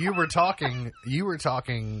you were talking.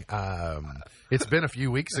 It's been a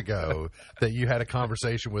few weeks ago that you had a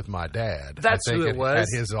conversation with my dad. That's who it was.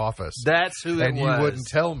 At his office. That's who it was. And you wouldn't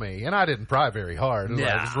tell me, and I didn't pry very hard.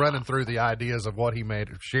 Yeah. I was running through the ideas of what he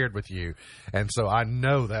shared with you, and so I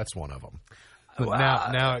know that's one of them. But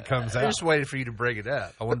now it comes out. I just waited for you to bring it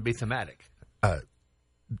up. I want to be thematic.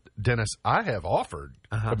 Dennis, I have offered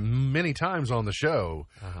many times on the show,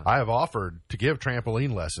 I have offered to give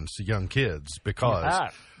trampoline lessons to young kids because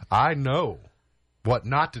I know what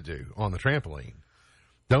not to do on the trampoline.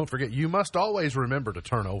 Don't forget, you must always remember to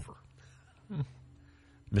turn over.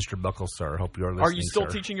 Mr. Buckle, sir, hope you are listening. Are you still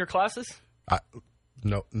sir. teaching your classes?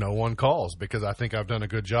 No one calls because I think I've done a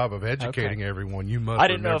good job of educating everyone. You must. I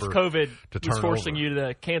didn't know if COVID was forcing over. you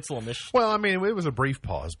to cancel them. Well, I mean, it was a brief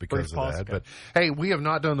pause because of that. Okay. But hey, we have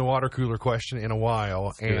not done the water cooler question in a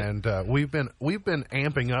while, and we've been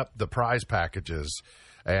amping up the prize packages,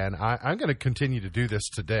 and I'm going to continue to do this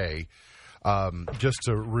today, just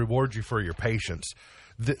to reward you for your patience.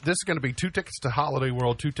 This is going to be 2 tickets to Holiday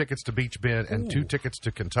World, 2 tickets to Beach Bend, and 2 tickets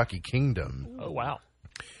to Kentucky Kingdom. Oh wow!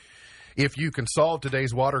 If you can solve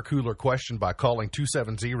today's water cooler question by calling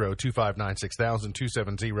 270-259-6000,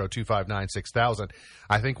 270-259-6000,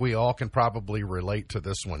 I think we all can probably relate to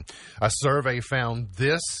this one. A survey found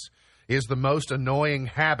this is the most annoying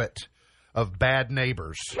habit of bad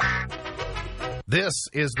neighbors. This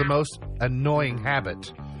is the most annoying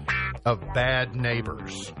habit of bad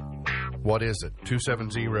neighbors. What is it?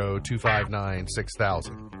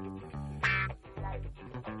 270-259-6000.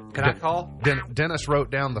 Can I call? Dennis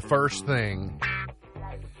wrote down the first thing,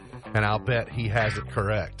 and I'll bet he has it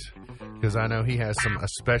correct because I know he has some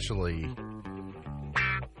especially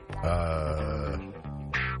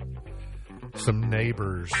some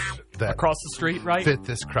neighbors that across the street, right? Fit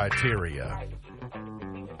this criteria.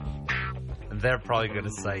 And they're probably going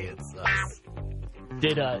to say it's us.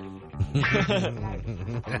 Did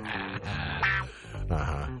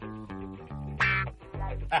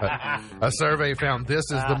A survey found this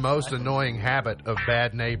is the most annoying habit of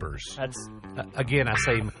bad neighbors. Again, I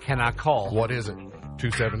say, can I call? What is it?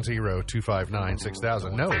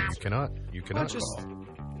 270-259-6000. No, you cannot. You cannot just call.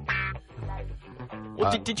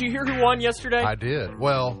 Well, did you hear who won yesterday? I did.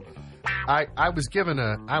 Well, I was given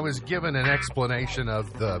an explanation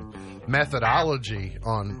of the methodology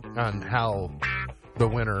on how the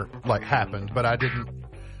winner happened, but I didn't.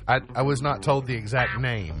 I was not told the exact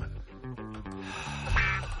name.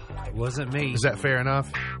 It wasn't me. Is that fair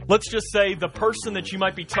enough? Let's just say the person that you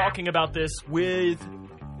might be talking about this with,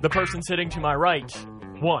 the person sitting to my right,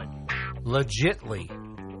 won. Legitly.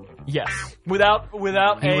 Yes. Without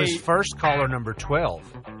He was first caller number 12.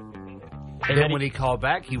 And then when he called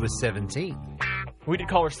back, he was 17. We did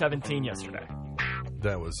caller 17 yesterday.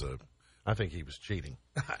 That was I think he was cheating.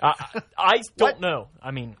 I don't know.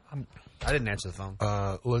 I mean, I didn't answer the phone.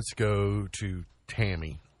 Let's go to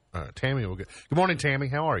Tammy. Tammy will go. Good morning, Tammy.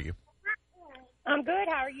 How are you? I'm good.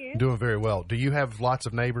 How are you? Doing very well. Do you have lots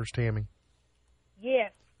of neighbors, Tammy?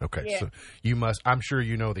 Yes. Okay, yes. so you must. I'm sure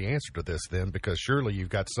you know the answer to this then, because surely you've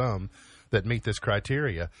got some that meet this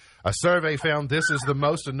criteria. A survey found this is the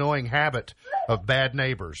most annoying habit of bad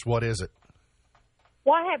neighbors. What is it?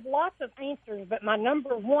 Well, I have lots of answers, but my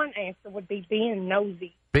number one answer would be being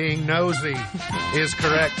nosy. Being nosy is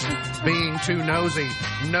correct. Being too nosy.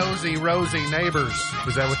 Nosy, rosy neighbors.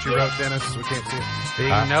 Is that what you wrote, Dennis? We can't see it.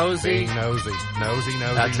 Being nosy. Being nosy. Nosy,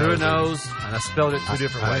 nosy, I drew nosy. a nose, and I spelled it two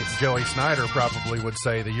different I ways. think Joey Snyder probably would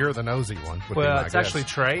say that you're the nosy one. Well, it's actually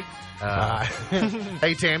Trey.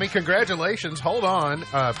 Hey, Tammy, congratulations. Hold on.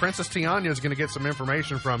 Princess Tiana is going to get some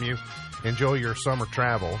information from you. Enjoy your summer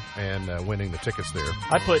travel and winning the tickets there.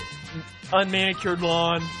 I put unmanicured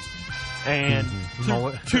lawn and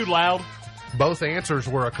too loud. Both answers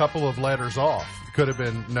were a couple of letters off. Could have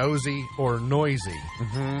been nosy or noisy.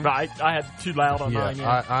 Mm-hmm. Right, I had too loud on mine.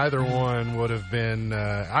 Yeah. Either one would have been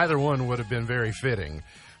very fitting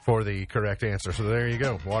for the correct answer. So there you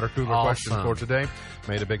go. Water cooler question for today.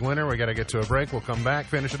 Made a big winner. We got to get to a break. We'll come back,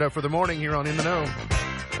 finish it up for the morning here on In the Know.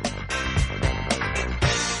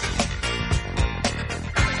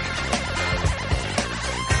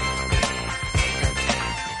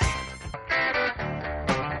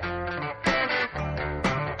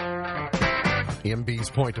 MB's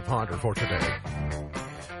Point to Ponder for today.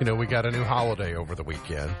 You know, we got a new holiday over the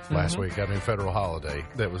weekend. Last week, got a new federal holiday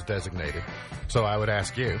that was designated. So I would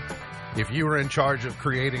ask you, if you were in charge of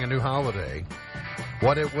creating a new holiday,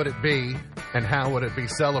 what would it be and how would it be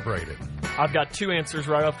celebrated? I've got two answers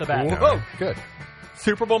right off the bat. Whoa, good.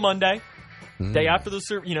 Super Bowl Monday. Day after the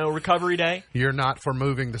recovery day. You're not for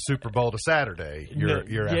moving the Super Bowl to Saturday. You're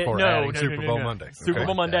for adding Super Bowl Monday. Super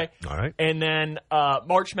Bowl Monday. All right. And then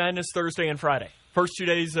March Madness Thursday and Friday. First 2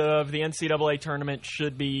 days of the NCAA tournament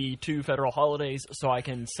should be two federal holidays, so I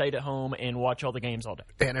can sit at home and watch all the games all day.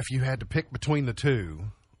 And if you had to pick between the two,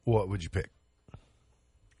 what would you pick?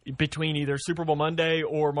 Between either Super Bowl Monday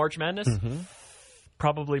or March Madness?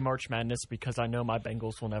 Probably March Madness, because I know my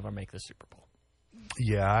Bengals will never make the Super Bowl.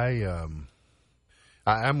 Yeah,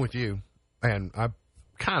 I'm with you, and I'm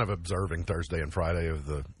kind of observing Thursday and Friday of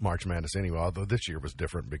the March Madness anyway, although this year was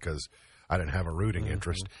different because I didn't have a rooting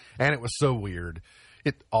interest, and it was so weird.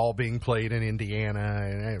 It all being played in Indiana,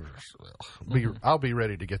 and I'll be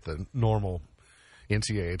ready to get the normal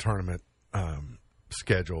NCAA tournament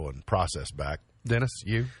schedule and process back. Dennis,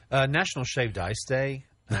 you? National Shaved Ice Day.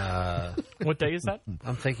 What day is that?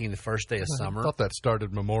 I'm thinking the first day of summer. I thought that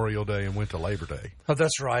started Memorial Day and went to Labor Day. Oh,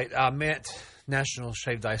 that's right. I meant National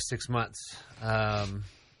Shaved Ice 6 months.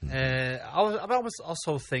 And I was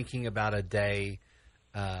also thinking about a day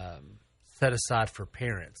set aside for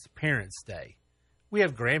parents, Parents' Day. We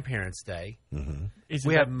have Grandparents' Day.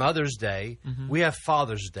 We have Mother's Day. We have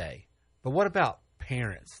Father's Day. But what about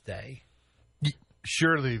Parents' Day?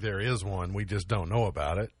 Surely there is one. We just don't know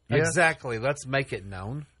about it. Yeah? Exactly. Let's make it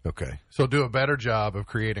known. Okay. So do a better job of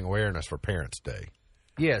creating awareness for Parents' Day.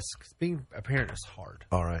 Yes, because being a parent is hard.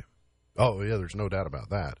 All right. Oh, yeah, there's no doubt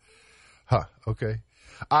about that. Huh. Okay.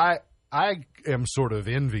 I am sort of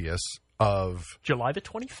envious of... July the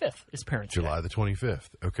 25th is Parents' Day. July the 25th.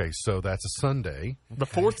 Okay, so that's a Sunday. The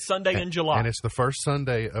fourth Sunday in July. And it's the first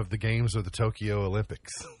Sunday of the Games of the Tokyo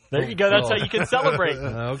Olympics. There you go. That's how you can celebrate.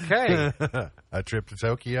 Okay. A trip to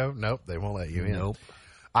Tokyo? Nope, they won't let you in. Nope.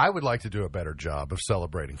 I would like to do a better job of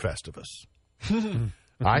celebrating Festivus.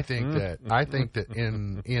 I think that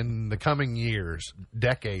in the coming years,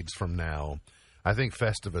 decades from now, I think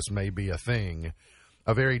Festivus may be a thing,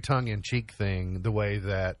 a very tongue-in-cheek thing, the way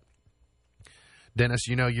that, Dennis,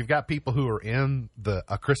 you know, you've got people who are in the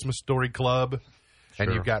A Christmas Story Club,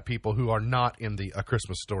 and you've got people who are not in the A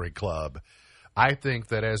Christmas Story Club. I think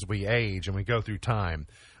that as we age and we go through time,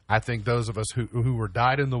 I think those of us who were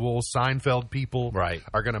dyed-in-the-wool Seinfeld people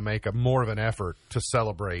are going to make more of an effort to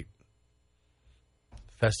celebrate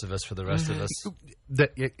Festivus for the rest of us.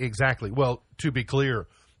 Exactly. Well, to be clear,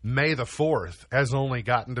 May the 4th has only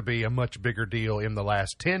gotten to be a much bigger deal in the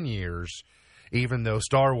last 10 years, even though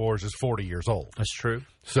Star Wars is 40 years old. That's true.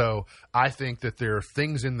 So I think that there are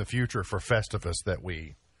things in the future for Festivus that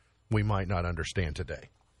we might not understand today.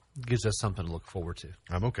 Gives us something to look forward to.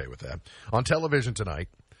 I'm okay with that. On television tonight,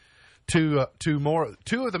 two of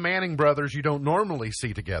the Manning brothers you don't normally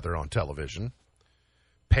see together on television,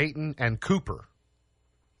 Peyton and Cooper,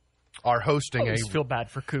 are hosting I feel bad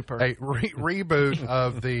for Cooper. A reboot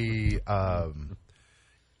of the on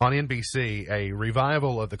NBC, a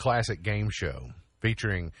revival of the classic game show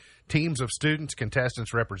featuring teams of students,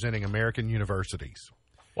 contestants representing American universities.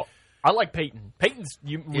 Well, I like Peyton.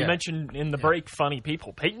 We mentioned in the break funny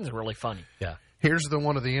people. Peyton's really funny. Yeah. Here's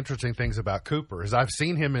one of the interesting things about Cooper is I've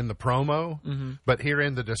seen him in the promo, but here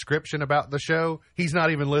in the description about the show, he's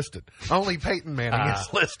not even listed. Only Peyton Manning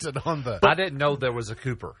is listed on the... I didn't know there was a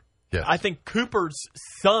Cooper. Yes. I think Cooper's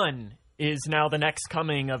son is now the next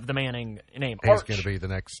coming of the Manning name. He's going to be the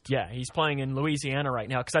next. Yeah, he's playing in Louisiana right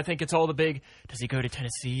now because I think it's all the big. Does he go to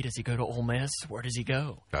Tennessee? Does he go to Ole Miss? Where does he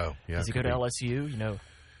go? Oh, yeah. Does he go to LSU? You know,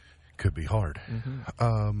 could be hard.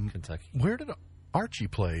 Kentucky. Where did Archie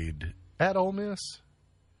played at Ole Miss?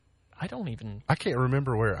 I can't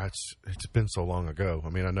remember where. It's been so long ago. I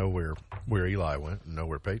mean, I know where Eli went and know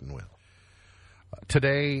where Peyton went.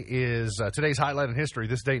 Today is today's highlight in history.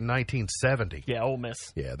 This date in 1970. Yeah, Ole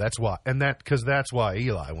Miss. Yeah, that's why, and that's why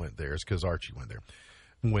Eli went there. Is because Archie went there.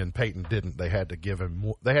 When Peyton didn't, they had to give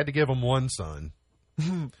him one son.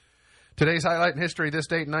 Today's highlight in history. This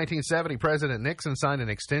date in 1970, President Nixon signed an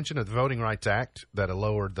extension of the Voting Rights Act that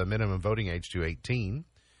lowered the minimum voting age to 18.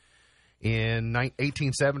 In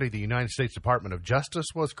 1870, the United States Department of Justice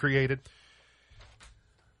was created.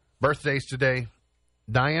 Birthdays today.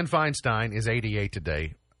 Dianne Feinstein is 88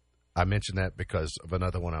 today. I mentioned that because of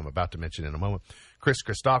another one I'm about to mention in a moment. Chris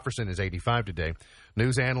Christopherson is 85 today.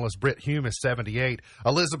 News analyst Britt Hume is 78.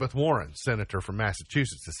 Elizabeth Warren, senator from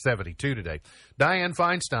Massachusetts, is 72 today. Dianne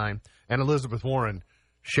Feinstein and Elizabeth Warren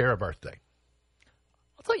share a birthday.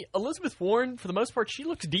 I'll tell you, Elizabeth Warren, for the most part, she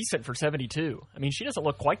looks decent for 72. I mean, she doesn't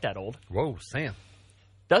look quite that old. Whoa, Sam.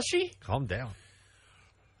 Does she? Calm down.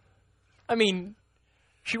 I mean...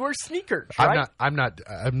 She wears sneakers, right? I'm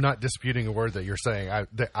not disputing a word that you're saying. I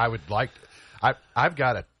would like. I've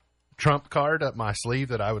got a trump card up my sleeve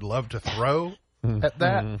that I would love to throw at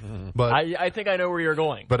that. But I think I know where you're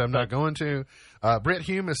going. But I'm not going to. Britt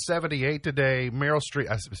Hume is 78 today. Meryl Streep.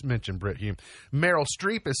 I mentioned Britt Hume. Meryl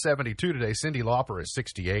Streep is 72 today. Cyndi Lauper is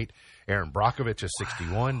 68. Aaron Brockovich is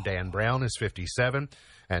 61. Wow. Dan Brown is 57.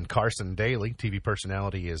 And Carson Daly, TV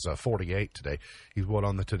personality, is 48 today. He's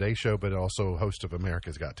on the Today Show, but also host of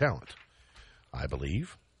America's Got Talent, I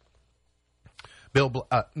believe.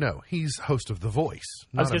 No, he's host of The Voice.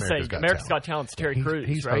 I was going to say, America's Got Talent's Terry Crews,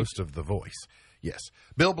 He's right? host of The Voice, yes.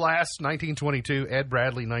 Bill Blass, 1922. Ed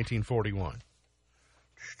Bradley, 1941.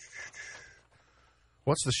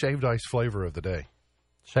 What's the shaved ice flavor of the day?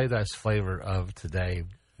 Shaved ice flavor of today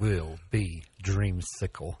will be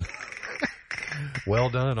Dreamsicle. Well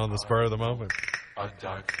done on the spur of the moment.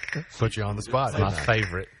 Put you on the spot. My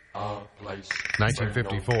favorite.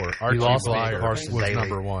 1954. Archie Blyer was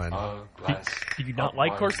number one. Do you not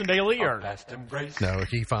like Carson Daly? Or? No,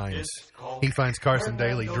 he finds Carson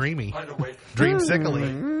Daly dreamy.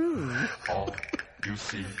 Dreamsicle-y.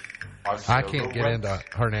 I can't get into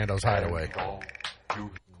Hernando's Hideaway.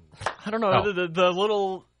 I don't know. The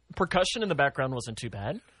little percussion in the background wasn't too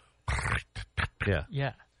bad. Yeah.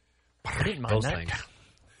 Yeah. I didn't mind those that. things.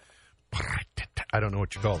 I don't know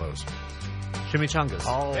what you call those. Chimichangas.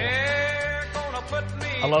 Oh.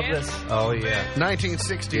 I love this. Oh, yeah.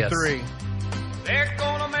 1963.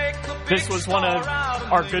 Yes. This was one of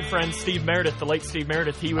our good friends, Steve Meredith, the late Steve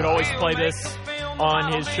Meredith. He would always play this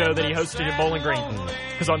on his show that he hosted at Bowling Green.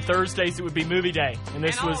 Because on Thursdays it would be movie day. And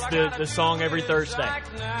this was the song every Thursday.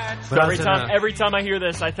 So every time I hear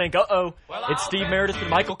this, I think, uh-oh, it's Steve Meredith and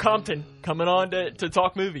Michael Compton coming on to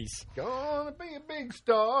talk movies. Gonna be a big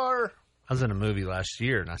star. I was in a movie last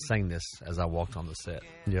year, and I sang this as I walked on the set.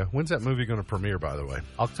 Yeah. When's that movie going to premiere, by the way?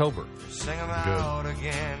 October. Good.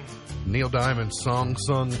 Neil Diamond's Song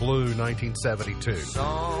Sung Blue, 1972.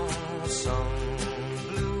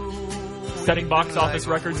 Setting box office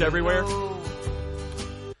records everywhere.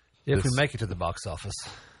 If we make it to the box office.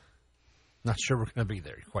 Not sure we're going to be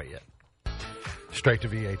there quite yet. Straight to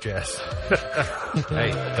VHS.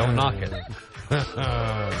 Hey, don't knock it.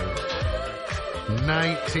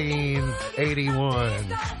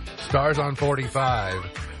 1981. Stars on 45.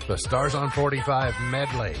 The Stars on 45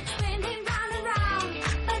 medley.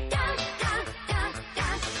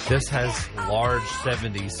 This has large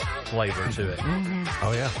 70s flavor to it. Mm-hmm.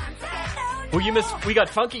 Oh, yeah. Well, we got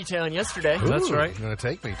Funky Town yesterday. Ooh, that's right. You're going to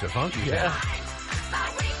take me to Funky Yeah. Town.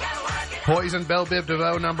 Poison, Belle Biv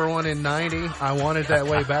DeVoe, number 1 in 90. I Want It That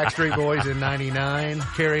Way, Backstreet Boys in 99.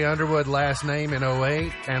 Carrie Underwood, Last Name in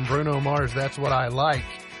 08. And Bruno Mars, That's What I Like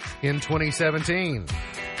in 2017.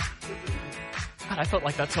 God, I felt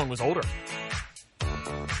like that song was older.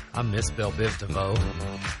 I miss Belle Biv DeVoe.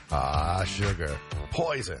 Ah, sugar.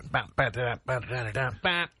 Poison.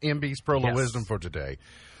 MB's Pearl of Wisdom for today.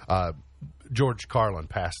 George Carlin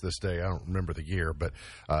passed this day. I don't remember the year, but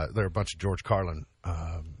there are a bunch of George Carlin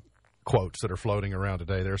quotes that are floating around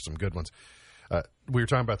today. There's some good ones. We were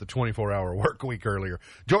talking about the 24-hour work week earlier.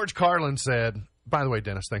 George Carlin said, by the way,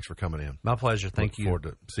 Dennis, thanks for coming in. My pleasure. Thank you. Look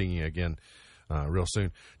forward to seeing you again real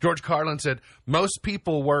soon. George Carlin said, most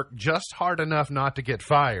people work just hard enough not to get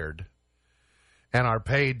fired and are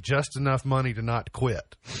paid just enough money to not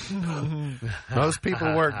quit. Most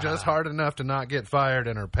people work just hard enough to not get fired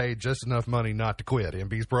and are paid just enough money not to quit.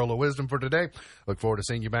 MB's Pearl of Wisdom for today. Look forward to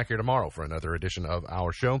seeing you back here tomorrow for another edition of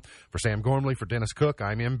our show. For Sam Gormley, for Dennis Cook,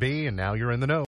 I'm MB, and now you're in the know.